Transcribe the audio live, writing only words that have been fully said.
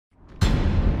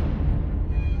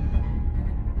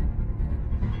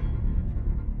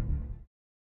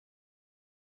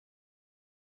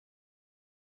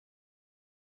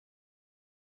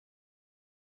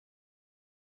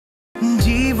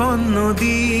জীৱন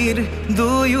নদীৰ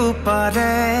দুয়ো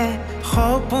পাৰে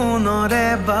সপোনৰে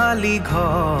বালি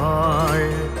ঘৰ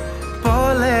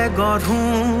পলে গঢ়ো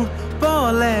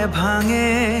পলে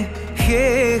ভাঙে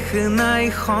শেষ নাই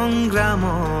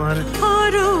সংগ্ৰামৰ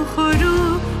সৰু সৰু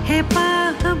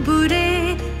হেঁপাহবোৰে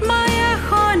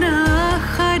মায়াখন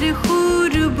আশাৰ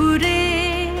সুৰবোৰে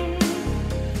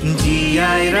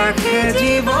জীয়াই ৰাখে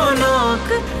জীৱনক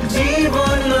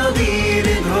জীৱন নদীৰ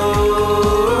ঢৌ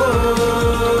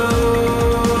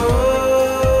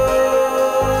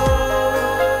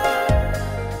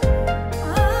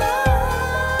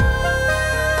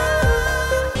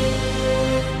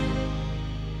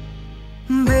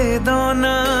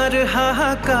বেদনাৰ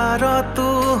হাহাকাৰতো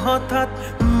হঠাৎ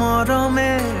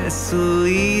মৰমে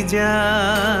চুই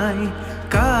যায়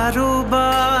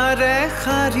কাৰোবাৰে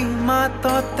শাৰী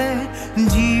মাততে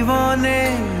জীৱনে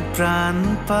প্ৰাণ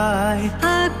পায়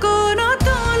আকৌ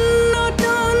নতুন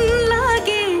নতুন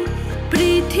লাগে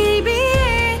পৃথিৱীয়ে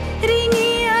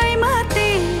ৰিঙিয়াই মাতে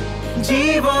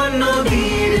জীৱন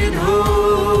নদীৰ ঢৌ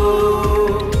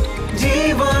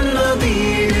জীৱন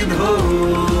নদীৰ ঢৌ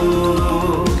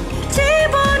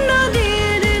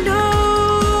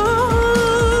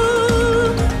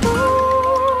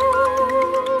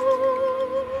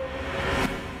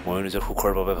নিজৰ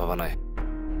সুখৰ বাবে ভাবা নাই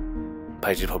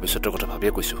ভাইটিৰ ভৱিষ্যতৰ কথা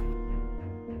ভাবিয়ে কৈছো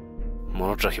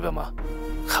মনত ৰাখিবা মা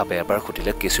খাবে এবাৰ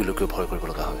খুটিলে কেঁচুলৈকেও ভয় কৰিব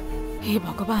লগা হয় হে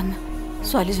ভগৱান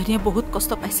ছোৱালীজনীয়ে বহুত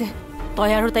কষ্ট পাইছে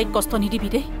তই আৰু তাইক কষ্ট নিদিবি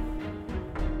দেই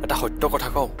এটা সত্য কথা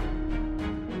কওঁ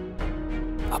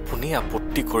আপুনি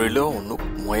আপত্তি কৰিলেও অনুক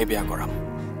ময়ে বেয়া কৰাম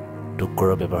দুখ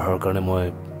কৰা ব্যৱহাৰৰ কাৰণে মই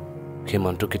সেই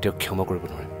মানুহটোক কেতিয়াও ক্ষমা কৰিব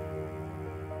নোৱাৰিম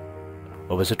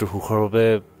অৱশ্যে তোৰ সুখৰ বাবে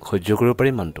সহ্য কৰিব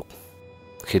পাৰিম মানুহটোক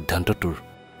সিদ্ধান্ত তোৰ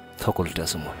সকলোতে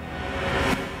আছো মই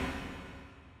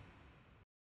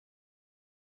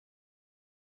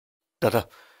দাদা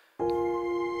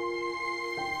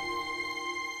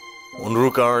অনুৰ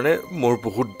কাৰণে মোৰ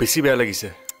বহুত বেছি বেয়া লাগিছে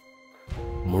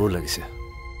মোৰো লাগিছে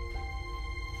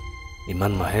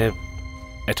ইমান মাহে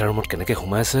এটা ৰুমত কেনেকৈ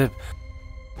সোমাই আছে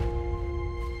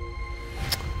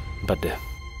বাদ দে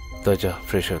তই যা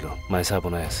ফ্ৰেছ হৈ ল মায়ে চাহ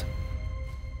বনাই আছে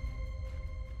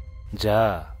যা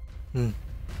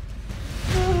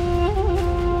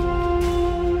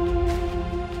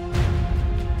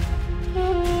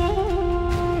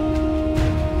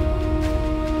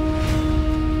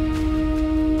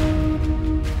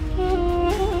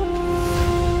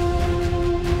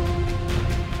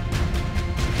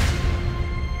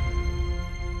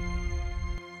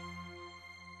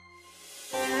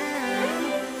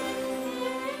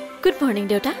গুড মৰ্নিং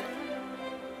দেউতা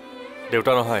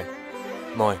দেউতা নহয়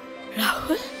মই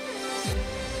ৰাহুল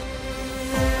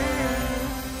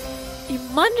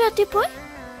ইমান ৰাতিপুৱাই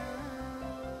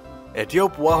এতিয়াও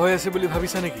পুৱা হৈ আছে বুলি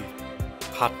ভাবিছা নেকি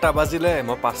 7টা বাজিলে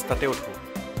মই 5টাতে উঠো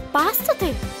 5টাতে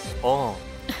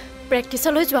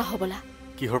প্ৰেক্টিছলৈ যোৱা হ'বলা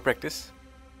কিহৰ প্ৰেক্টিছ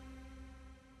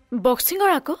বক্সিঙৰ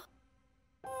আকৌ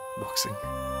বক্সিং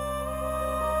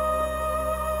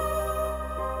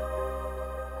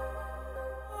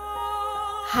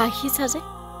হাঁহিছা যে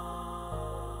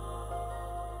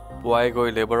পুৱাই গৈ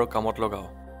লেবাৰৰ কামত লগাও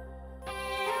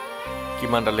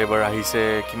কিমানটা লেবাৰ আহিছে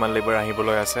কিমান লেবাৰ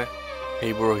আহিবলৈ আছে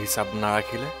সেইবোৰৰ হিচাপ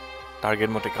নাৰাখিলে টাৰ্গেট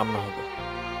মতে কাম নহ'ব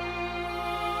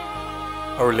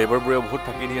আৰু লেবাৰবোৰে বহুত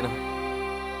ফাঁকি দিয়ে নহয়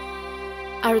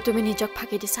আৰু তুমি নিজক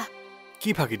ফাঁকি দিছা কি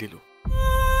ফাঁকি দিলো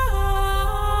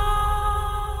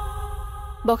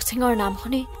বক্সিঙৰ নাম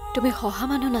শুনি তুমি সহা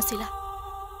মানুহ নাছিলা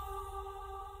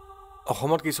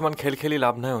অসমত কিছুমান খেল খেলি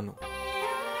লাভ নাই অনু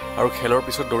আৰু খেলৰ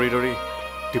পিছত দৌৰি দৌৰি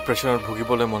ডিপ্ৰেশ্যনত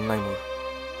ভুগিবলৈ মন নাই মোৰ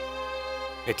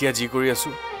এতিয়া যি কৰি আছো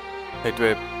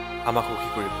সেইটোৱে আমাক সুখী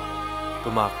কৰিব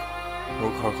তোমাক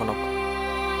মোৰ ঘৰখনক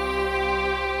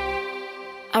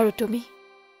আৰু তুমি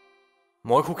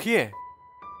মই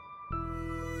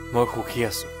সুখী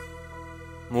আছো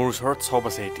মোৰ ওচৰত চব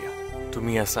আছে এতিয়া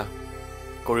তুমি আছা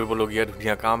কৰিবলগীয়া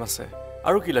ধুনীয়া কাম আছে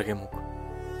আৰু কি লাগে মোক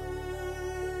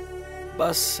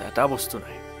বাস এটা বস্তু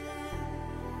নাই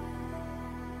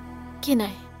কি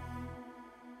নাই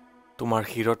তোমাৰ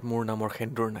শিৰত মোৰ নামৰ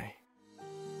সেন্দুৰ নাই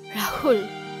ৰাহুল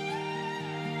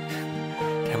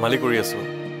ধেমালি কৰি আছো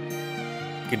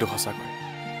কিন্তু সঁচাকৈ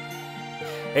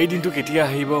এই দিনটো কেতিয়া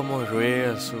আহিব মই ৰৈয়ে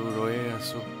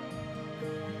আছো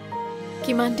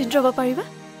কিমান দিন ৰ'ব পাৰিবা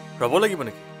ৰ'ব লাগিব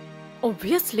নেকি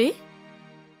অবভিয়াছলি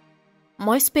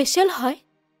মই স্পেচিয়েল হয়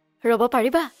ৰ'ব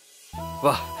পাৰিবা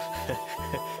বাহ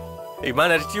ইমান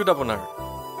এটিটিউড আপোনাৰ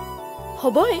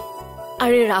হ'বই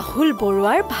আৰে ৰাহুল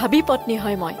বৰুৱাৰ ভাবি পত্নী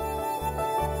হয় মই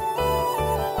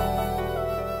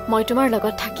তোমাৰ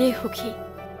লগত থাকিয়ে সুখী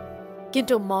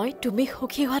কিন্তু মই তুমি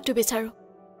সুখী হোৱাটো বিচাৰো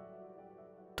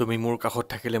তুমি মোৰ কাষত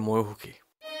থাকিলে ময়ো সুখী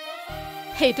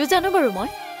সেইটো জানো বাৰু মই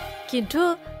কিন্তু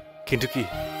কিন্তু কি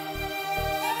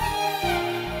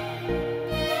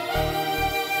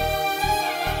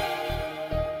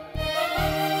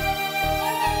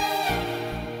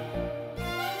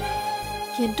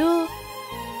কিন্তু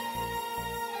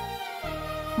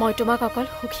মই তোমাক অকল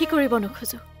সুখী কৰিব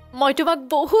নোখোজো মই তোমাক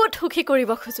বহুত সুখী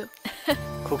কৰিব খোজো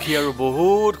সুখী আৰু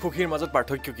বহুত সুখীৰ মাজত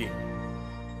পাৰ্থক্য কি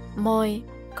মই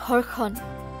ঘৰখন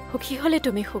সুখী হলে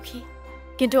তুমি সুখী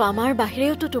কিন্তু আমাৰ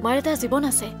বাহিৰেওতো তোমাৰ এটা জীৱন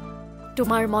আছে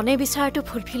তোমাৰ মনে বিচাৰটো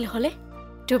ফুলফিল হলে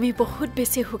তুমি বহুত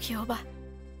বেছি সুখী হ'বা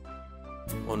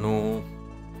অনু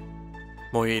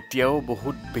মই এতিয়াও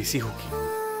বহুত বেছি সুখী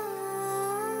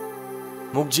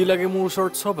মোক যি লাগে মোৰ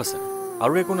ওচৰত চব আছে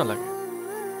আৰু একো নালাগে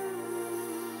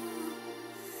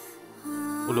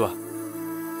ওলোৱা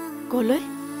কলৈ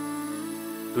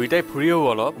দুইটাই ফুৰি আহো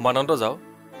অলপ উমানন্দ যাওঁ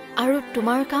আৰু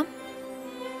তোমাৰ কাম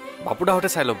বাপুদাহঁতে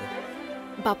চাই ল'ব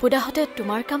বাপুদাহঁতে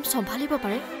তোমাৰ কাম চম্ভালিব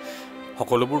পাৰে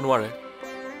সকলোবোৰ নোৱাৰে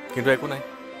কিন্তু একো নাই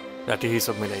ৰাতি সি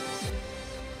চব মিলাই দিয়ে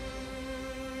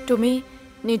তুমি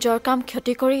নিজৰ কাম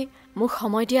ক্ষতি কৰি মোক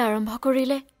সময় দিয়া আৰম্ভ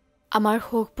কৰিলে আমাৰ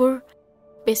সুখবোৰ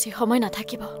বেছি সময়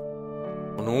নাথাকিব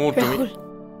ৰাহুল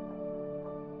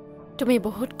তুমি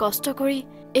বহুত কষ্ট কৰি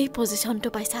এই পজিশ্যনটো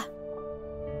পাইছা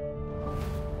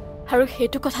আৰু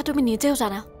সেইটো কথা তুমি নিজেও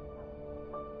জানা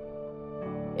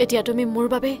এতিয়া তুমি মোৰ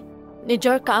বাবে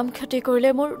নিজৰ কাম ক্ষতি কৰিলে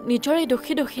মোৰ নিজৰে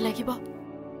দোষী দোষী লাগিব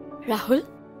ৰাহুল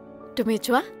তুমি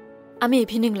যোৱা আমি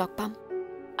ইভিনিং লগ পাম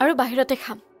আৰু বাহিৰতে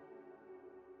খাম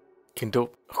কিন্তু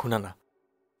শুনা না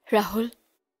ৰাহুল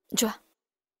যোৱা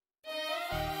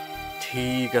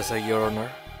ঠিক আছে ইয়ৰ অনাৰ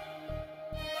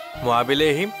মই আবেলি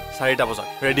আহিম 4টা বজাত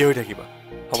ৰেডি হৈ থাকিবা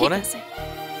হ'বনে ঠিক আছে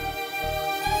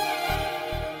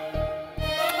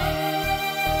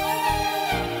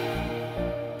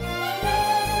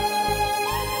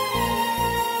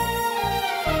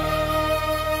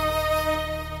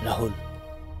ৰাহুল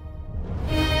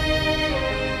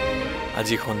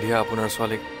আজি সন্ধিয়া আপোনাৰ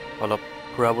ছোৱালীক অলপ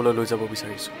ফুৰাবলৈ লৈ যাব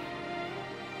বিচাৰিছোঁ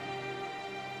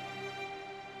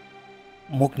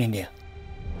মোক নিনিয়া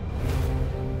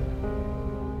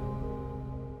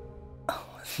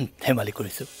ধেমালি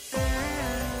কৰিছোঁ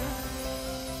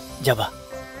যাবা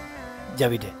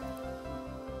যাবি দে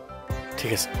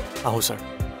ঠিক আছে আহোঁ ছাৰ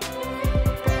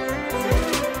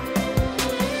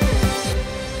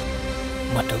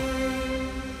মাতো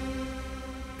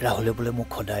ৰাহুলে বোলে মোক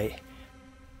সদায়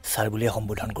ছাৰ বুলিয়ে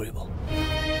সম্বোধন কৰিব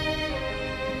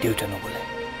দেউতা নবোলে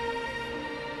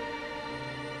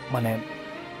মানে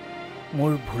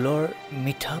মোৰ ভুলৰ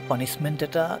মিঠা পানিছমেণ্ট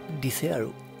এটা দিছে আৰু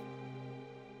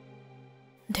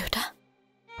দেউতা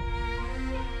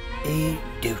এই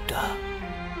দেউতা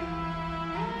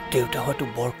দেউতা হোৱাটো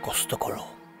বৰ কষ্ট কৰোঁ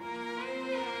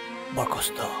বৰ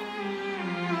কষ্ট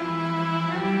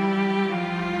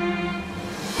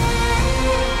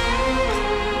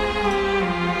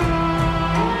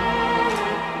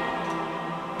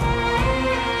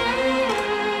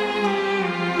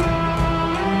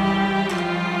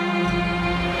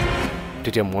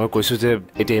তেতিয়া মই কৈছোঁ যে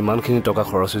এতিয়া ইমানখিনি টকা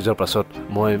খৰচ হৈ যোৱাৰ পাছত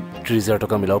মই 30,000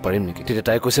 টকা মিলাব পাৰিম নেকি তেতিয়া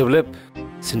তাই কৈছে বোলে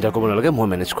চিন্তা কৰিব নালাগে মই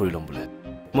মেনেজ কৰি ল'ম বোলে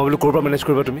মই বোলো ক'ৰ পৰা মেনেজ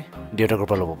কৰিবা তুমি দেউতাকৰ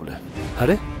পৰা ল'ব বোলে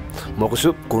আৰে মই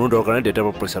কৈছোঁ কোনো দৰকাৰ নাই দেউতাৰ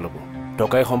পৰা পইচা ল'ব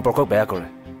টকাই সম্পৰ্কক বেয়া কৰে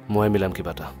মই মিলাম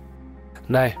কিবা এটা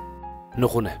নাই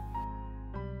নুশুনে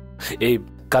এই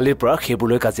কালিৰ পৰা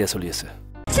সেইবোৰলৈ কাজিয়া চলি আছে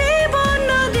Jibon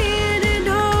Nodir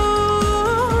Dhou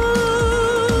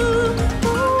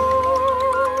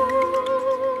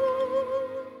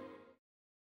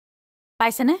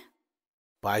পাইছেনে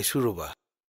পাইছো ৰবা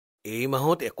এই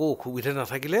মাহত একো অসুবিধা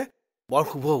নাথাকিলে বৰ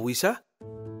শুভ বুইছা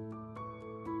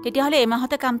তেতিয়াহ'লে এই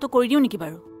মাহতে কামটো কৰি দিওঁ নেকি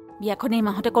বাৰু বিয়াখন এই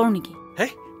মাহতে কৰোঁ নেকি হে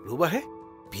ৰবা হে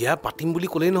বিয়া পাতিম বুলি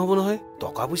ক'লেই নহ'ব নহয়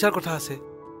টকা পইচাৰ কথা আছে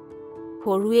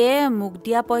সৰুৱে মোক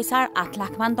দিয়া পইচাৰ 8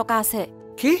 লাখ মান টকা আছে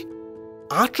কি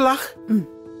 8 লাখ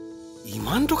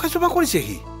ইমান টকা জমা কৰিছে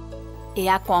সি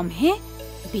এয়া কমহে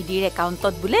বিডিৰ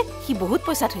একাউণ্টত বোলে সি বহুত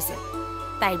পইচা থৈছে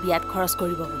তাইৰ বিয়াত খৰচ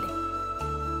কৰিব বোলে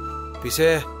পিছে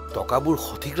টকাবোৰ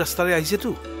সঠিক ৰাস্তাৰে আহিছেতো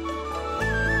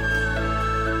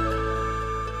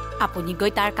আপুনি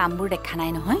গৈ তাৰ কামবোৰ দেখা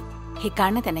নাই নহয়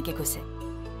সেইকাৰণে তেনেকে কৈছে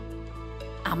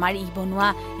আমাৰ ই বনোৱা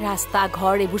ৰাস্তা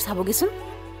ঘৰ এইবোৰ চাবগেচোন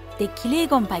দেখিলেই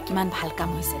গম পায় কিমান ভাল কাম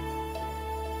হৈছে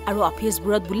আৰু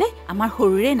অফিচবোৰত বোলে আমাৰ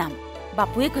সৰুৰে নাম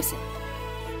বাপুৱে কৈছে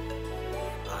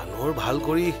আনৰ ভাল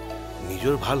কৰি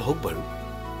নিজৰ ভাল হওক বাৰু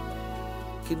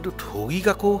কিন্তু ঠগি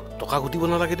কাকো টকা ঘটিব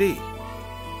নালাগে দেই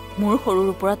মোৰ সৰুৰ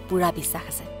ওপৰত পুৰা বিশ্বাস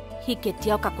আছে সি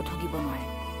কেতিয়াও কাকো ঠগিব নোৱাৰে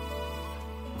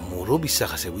মোৰো বিশ্বাস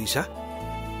আছে বুজিছা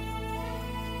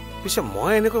পিছে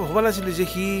মই এনেকৈ ভবা নাছিলো যে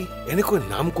সি এনেকৈ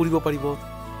নাম কৰিব পাৰিব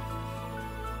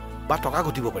বা টকা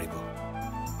ঘটিব পাৰিব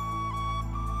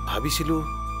ভাবিছিলো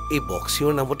এই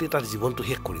বক্সিঙৰ নামতে তাৰ জীৱনটো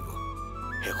শেষ কৰিব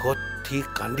শেষত ঠিক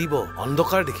কান্দিব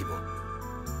অন্ধকাৰ দেখিব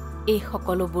এই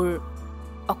সকলোবোৰ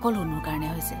অকল অনুৰ কাৰণে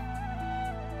হৈছে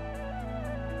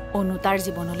অনু তাৰ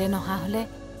জীৱনলৈ নহা হলে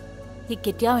সি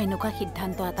কেতিয়াও এনেকুৱা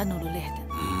সিদ্ধান্ত এটা নললেহেঁতেন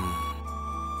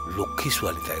লক্ষী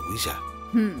ছোৱালী তাই বুজিছা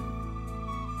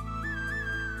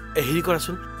হেৰি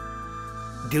কৰাচোন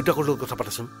দেউতাকৰ লগত কথা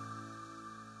পাতাচোন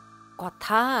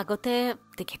কথা আগতে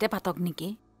তেখেতে পাতক নেকি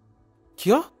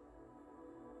কিয়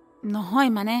নহয়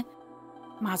মানে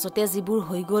মাজতে যিবোৰ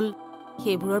হৈ গ'ল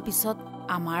সেইবোৰৰ পিছত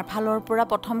আমাৰ ফালৰ পৰা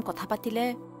প্ৰথম কথা পাতিলে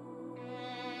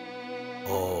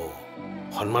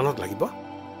সন্মানত লাগিব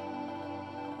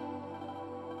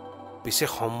পিছে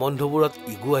সম্বন্ধবোৰত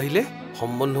ইগু আহিলে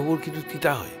সম্বন্ধবোৰ কিন্তু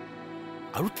তিতা হয়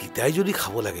আৰু তিতাই যদি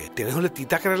খাব লাগে তেনেহ'লে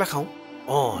তিতা কেৰেলা খাওঁ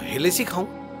হেলেচি খাওঁ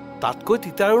তাতকৈ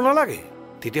তিতা আৰু নালাগে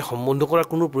তেতিয়া সম্বন্ধ কৰাৰ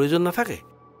কোনো প্ৰয়োজন নাথাকে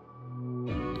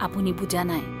আপুনি বুজা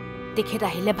নাই তেখেত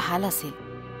আহিলে ভাল আছিল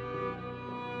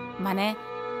মানে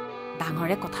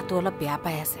ডাঙৰে কথাটো অলপ বেয়া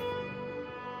পাই আছে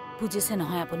বুজিছে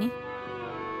নহয় আপুনি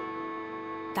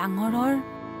ডাঙৰৰ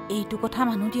এইটো কথা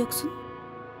মানুহ দিয়কচোন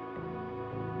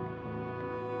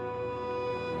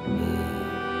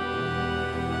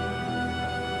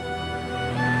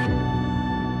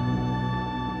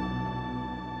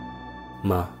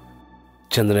মা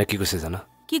চন্দনাই কি কৈছে জানা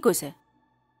কি কৈছে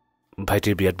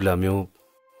ভাইটিৰ বিয়াত বোলে আমিও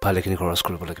ভালেখিনি খৰচ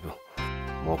কৰিব লাগিব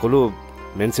মই ক'লো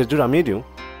মেইন ছেটযোৰ আমিয়ে দিওঁ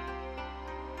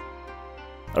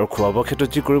আৰু খোৱা বোৱা ক্ষেত্ৰত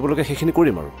যি কৰিবলগীয়া সেইখিনি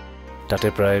কৰিম আৰু তাতে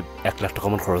প্ৰায় 1 লাখ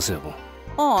টকামান খৰচেই হ'ব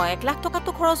 1 লাখ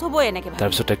টকাটো খৰচ হ'ব এনেকে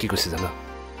তাৰপিছত তাই কি কৈছে জানা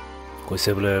কৈছে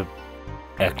বোলে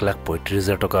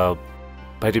 1,35,000 টকা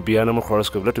ভাইটিৰ বিয়াৰ নামত খৰচ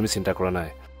কৰিবলৈ তুমি চিন্তা কৰা নাই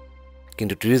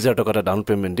কিন্তু 30,000 টকা এটা ডাউন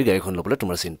পে'মেণ্ট দি গাড়ীখন ল'বলৈ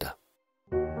তোমাৰ চিন্তা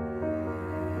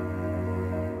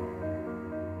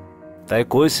তাই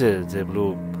কৈছে যে বোলো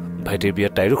ভাইটিৰ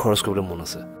বিয়াত তাইৰো খৰচ কৰিবলৈ মন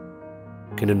আছে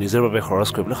কিন্তু নিজৰ বাবে খৰচ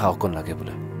কৰিবলৈ সাহসকণ লাগে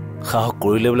বোলে সাহস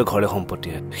কৰিলে বোলে ঘৰলৈ সম্পত্তি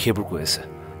সেইবোৰ কৈ আছে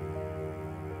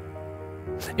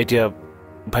এতিয়া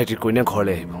ভাইটিৰ কইনা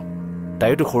ঘৰলৈ আহিব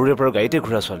তাইতো সৰুৰে পৰা গাড়ীতে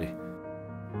ঘূৰা ছোৱালী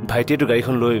ভাইটিয়েতো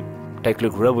গাড়ীখন লৈ তাইক লৈ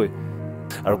ঘূৰাবই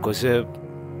আৰু কৈছে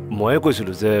ময়ে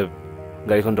কৈছিলোঁ যে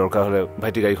গাড়ীখন দৰকাৰ হ'লে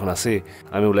ভাইটি গাড়ীখন আছেই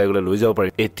আমি ওলাই গ'লে লৈ যাব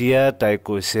পাৰিম এতিয়া তাই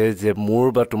কৈছে যে মোৰ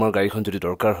বা তোমাৰ গাড়ীখন যদি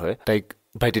দৰকাৰ হয় তাইক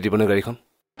ভাইটি দিবনে গাড়ীখন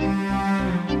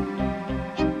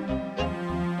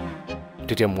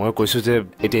তেতিয়া মই কৈছোঁ যে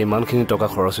এতিয়া ইমানখিনি টকা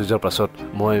খৰচ হৈ যোৱাৰ পাছত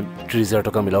মই 30,000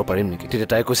 টকা মিলাব পাৰিম নেকি তেতিয়া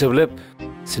তাই কৈছে বোলে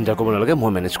চিন্তা কৰিব নালাগে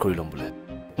মই মেনেজ কৰি ল'ম বোলে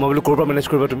মই বোলো ক'ৰ পৰা মেনেজ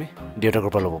কৰিবা তুমি দেউতাকৰ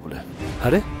পৰা ল'ব বোলে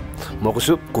আৰে মই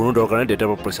কৈছোঁ কোনো দৰকাৰ নাই দেউতাৰ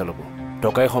পৰা পইচা ল'ব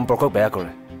টকাই সম্পৰ্কক বেয়া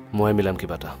কৰে মই মিলাম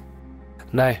কিবা এটা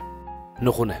নাই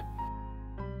নুশুনে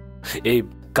এই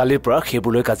কালিৰ পৰা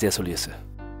সেইবোৰলৈ কাজিয়া চলি আছে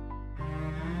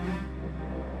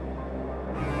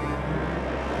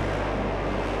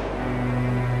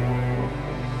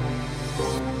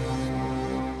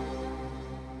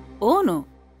ন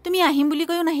তুমি আহিম বুলি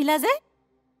কৈও নাহিলা যে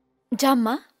যাম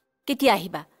মা কেতিয়া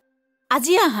আহিবা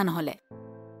আজি আহা নহলে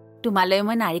তোমালৈ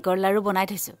মই নাৰিকল লাৰু বনাই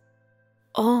থৈছো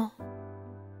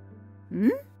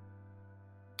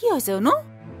কি হৈছে ন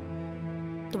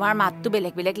তোমাৰ মাতটো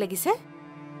বেলেগ বেলেগ লাগিছে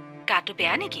গাটো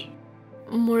বেয়া নেকি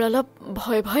মোৰ অলপ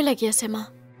ভয় ভয় লাগি আছে মা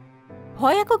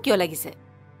ভয় আকৌ কিয় লাগিছে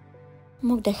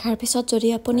মোক দেখাৰ পিছত যদি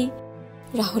আপুনি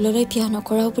ৰাহুললৈ বিয়া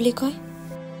নকৰাও বুলি কয়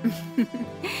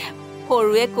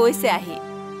সৰুৱে কৈছে আহি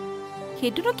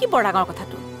সেইটোনো কি বৰ ডাঙৰ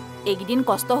কথাটো একদিন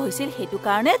কষ্ট হৈছিল সেইটো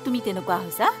কাৰণে তুমি তেনেকুৱা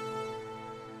হৈছা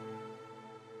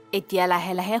এতিয়া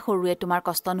লাহে লাহে সৰুৱে তোমাৰ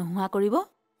কষ্ট নোহোৱা কৰিব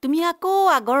তুমি আকৌ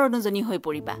আগৰ অনুজনী হৈ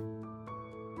পৰিবা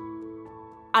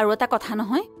আৰু এটা কথা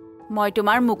নহয় মই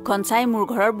তোমাৰ মুখখন চাই মোৰ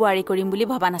ঘৰৰ বুৱাৰী কৰিম বুলি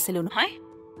ভবা নাছিলো নহয়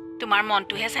তোমাৰ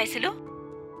মনটোহে চাইছিলো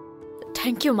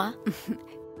থ্যাংক ইউ মা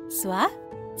সোৱা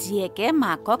জিয়েকে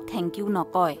মাকক থ্যাংক ইউ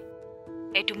নকয়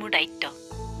এইটো মোৰ দায়িত্ব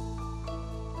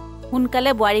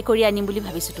সোনকালে বুৱাৰী কৰি আনিম বুলি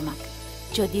ভাবিছো তোমাক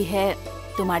যদিহে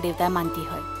তোমাৰ দেউতা মান্তি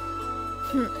হয়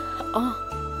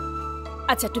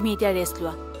আচ্ছা তুমি এতিয়া ৰেষ্ট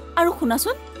লোৱা আৰু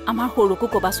শুনাচোন আমাৰ সৰুকো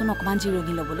কবাচোন অকমান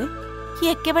জিৰণি ল'বলৈ সি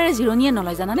একেবাৰে জিৰণিয়ে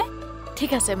নলয় জানানে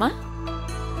ঠিক আছে মা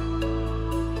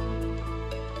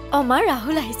মা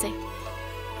ৰাহুল আহিছে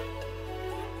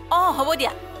হ'ব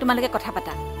দিয়া তোমালোকে কথা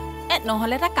পাতা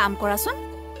নহ'লে এটা কাম কৰাচোন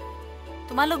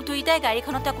তোমালোক দুইটাই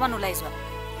গাড়ীখনতে অকমান ওলাই যোৱা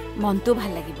মনটো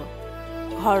ভাল লাগিব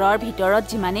ঘৰৰ ভিতৰত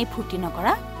যিমানেই ফূৰ্তি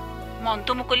নকৰা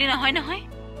মনটো মুকলি নহয় নহয়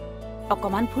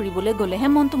অকমান ফুৰিবলৈ গ'লেহে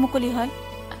মনটো মুকলি হয়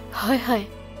হয় হয়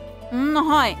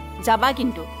নহয় যাবা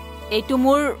কিন্তু এইটো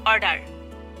মোৰ অৰ্ডাৰ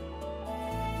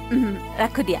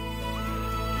ৰাখো দিয়া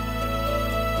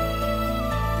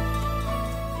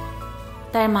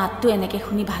তাইৰ মাতটো এনেকে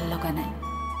শুনি ভাল লগা নাই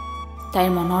তাইৰ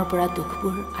মনৰ পৰা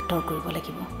দুখবোৰ আঁতৰ কৰিব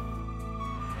লাগিব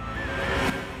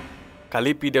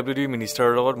কালি PWD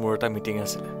মিনিষ্টাৰৰ লগত মোৰ এটা মিটিং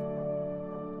আছিলে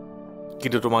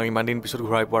কিন্তু তোমাক ইমান দিন পিছত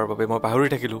ঘূৰাই পোৱাৰ বাবে মই পাহৰি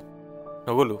থাকিলোঁ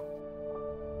নগ'লোঁ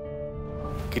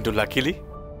কিন্তু লাকিলি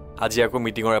আজি আকৌ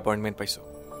মিটিঙৰ এপইণ্টমেণ্ট পাইছোঁ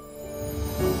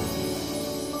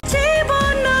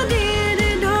জীৱন নদীৰ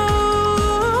ঢৌ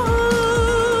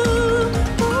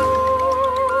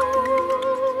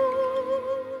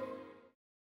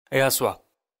এয়া চোৱা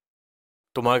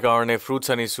তোমাৰ কাৰণে ফ্ৰুটছ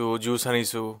আনিছোঁ জুচ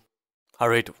আনিছোঁ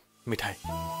আৰু এইটো মিঠাই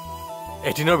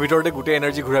এদিনৰ ভিতৰতে গোটেই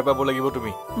এনাৰ্জি ঘূৰাই পাব লাগিব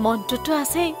তুমি মনটোতো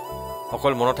আছেই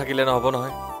অকল মনত থাকিলে নহ'ব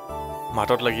নহয়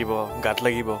মাতত লাগিব গাত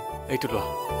লাগিব এইটো লোৱা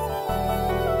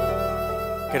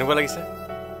কেনেকুৱা লাগিছে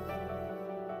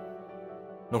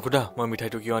নকুদা মই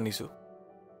মিঠাইটো কিয় আনিছোঁ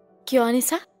কিয়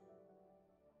আনিছা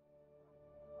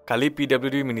কালি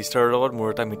PWD মিনিষ্টাৰৰ লগত মোৰ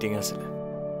এটা মিটিং আছিলে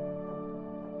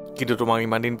কিন্তু তোমাক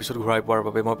ইমান দিন পিছত ঘূৰাই পোৱাৰ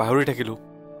বাবে মই পাহৰি থাকিলোঁ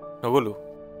নগ'লোঁ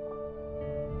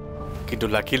কিন্তু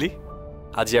লাকিলি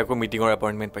আজি আকৌ মিটিঙৰ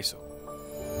এপইণ্টমেণ্ট পাইছোঁ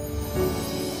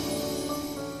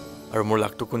আৰু মোৰ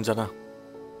লাকটো কোন জানা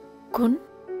কোন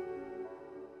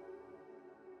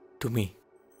তুমি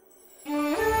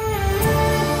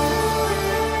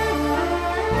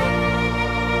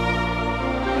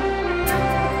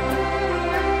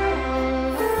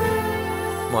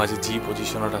মই আজি যি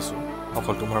পজিশ্যনত আছোঁ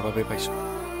অকল তোমাৰ বাবে পাইছোঁ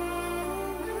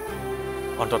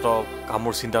অন্ততঃ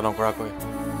কামবোৰ চিন্তা নকৰাকৈ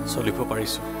চলিব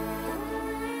পাৰিছোঁ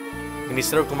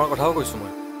মিনিষ্টাৰক তোমাৰ কথাও কৈছোঁ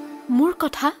মই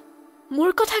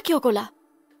মোৰ কথা কিয় ক'লা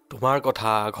তোমাৰ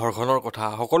কথা ঘৰখনৰ কথা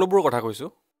সকলোবোৰ কথা কৈছোঁ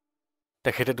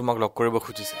তেখেতে তোমাক লগ কৰিব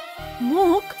খুজিছে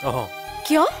মোক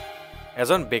কিয়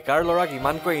এজন বেকাৰ ল'ৰাক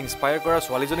ইমানকৈ ইনস্পায়াৰ কৰা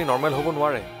ছোৱালীজনী নৰ্মেল হ'ব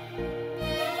নোৱাৰে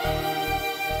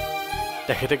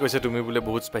তেখেতে কৈছে তুমি বোলে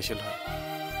বহুত স্পেচিয়েল হয়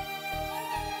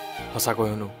সঁচাকৈ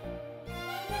শুনো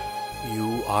U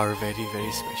R very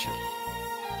very special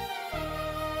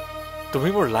তুমি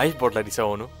মোৰ লাইফ বদলাই দিছা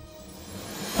অনু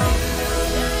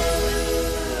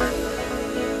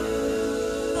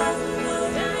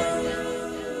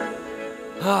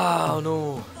অনু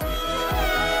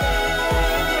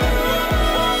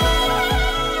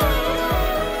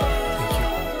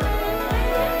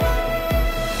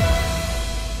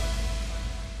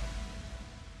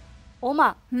অ' মা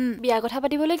বিয়াৰ কথা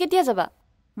পাতিবলৈ কেতিয়া যাবা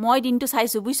মই দিনটো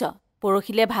চাইছো বুইছ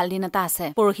পৰহিলে ভাল দিন এটা আছে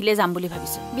পৰহিলে যাম বুলি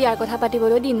ভাবিছো বিয়াৰ কথা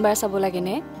পাতিবলৈ দিনবাৰ চাব লাগে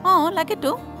নে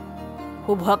লাগেতো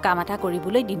শুভ কাম এটা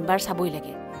কৰিবলৈ দিনবাৰ চাবই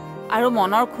লাগে আৰু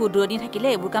মনৰ খুদুৰণি থাকিলে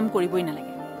এইবোৰ কাম কৰিবই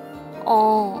নালাগে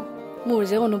মোৰ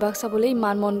যে অনুবাক চাবলৈ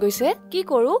ইমান মন গৈছে কি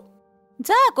কৰো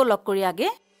যা আকৌ লগ কৰি আগে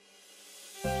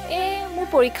মোৰ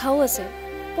পৰীক্ষাও আছে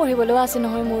পঢ়িবলৈও আছে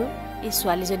নহয় মোৰ এই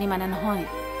ছোৱালীজনী মানে নহয়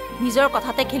নিজৰ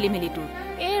কথাতে খেলি মেলি তোৰ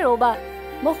ৰবা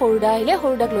মই সৰুদা আহিলে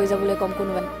সৰুদাক লৈ যাবলৈ কম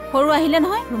কোনোবাই সৰু আহিলে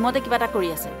নহয় ৰুমতে কিবা এটা কৰি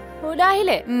আছে সৰুদা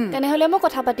আহিলে তেনেহলে মই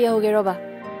কথা পাতি আহোগে ৰবা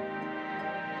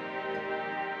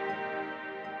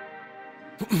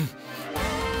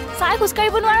চাই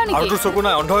খোজকাঢ়িব নোৱাৰো নেকি আৰু তোৰ চকু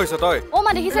নাই অন্ধ হৈছ তই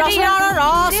মা দেখিছে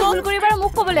ভুল কৰিবাৰ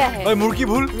মোক ক'বলৈ আহে মোৰ কি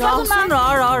ভুল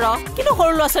কিন্তু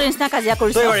সৰু ল'ৰা ছোৱালীৰ নিচিনা কাজিয়া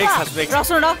কৰিছে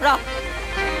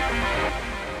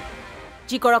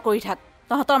যি কৰা কৰি থাক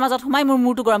তহঁতৰ মাজত সোমাই মোৰ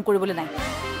মূৰটো গৰম কৰিবলৈ নাই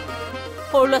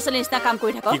সৰু ল'ৰা ছোৱালীৰ নিচিনা কাম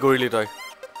কৰি থাক কি কৰিলি তই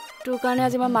তোৰ কাৰণে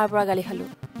আজি মই মাৰ পৰা গালি খালো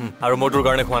আৰু মই তোৰ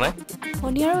কাৰণে খোৱা নাই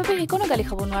শনিয়াৰ বাবে সেইকণো গালি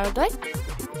খাব নোৱাৰো তই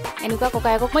এনেকুৱা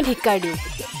ককায়েকক মই ধিক্কাৰ দিওঁ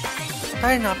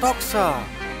তাই নাটক চা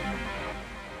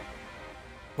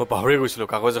মই পাহৰি গৈছিলো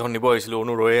কাগজ এখন নিব আহিছিলো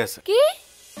অনু ৰৈ আছে কি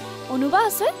অনুবা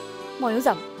আছে ময়ো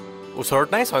যাম ওচৰত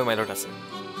নাই 6 মাইলত আছে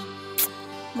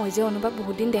মই যে অনুবাক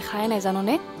বহুত দিন দেখাই নাই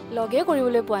জাননে লগে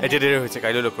কৰিবলৈ পোৱা নাই এতিয়া দেৰি হৈছে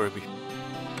কাইলৈ লগ কৰিবি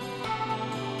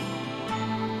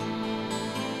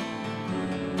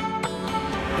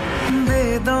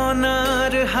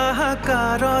বেদনাৰ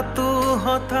হাহাকাৰতো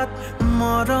হঠাৎ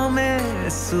মৰমে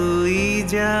চুই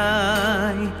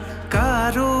যায়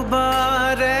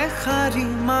কাৰোবাৰে শাৰী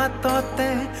মাততে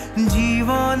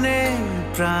জীৱনে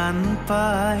প্ৰাণ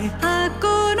পায়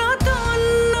আকৌ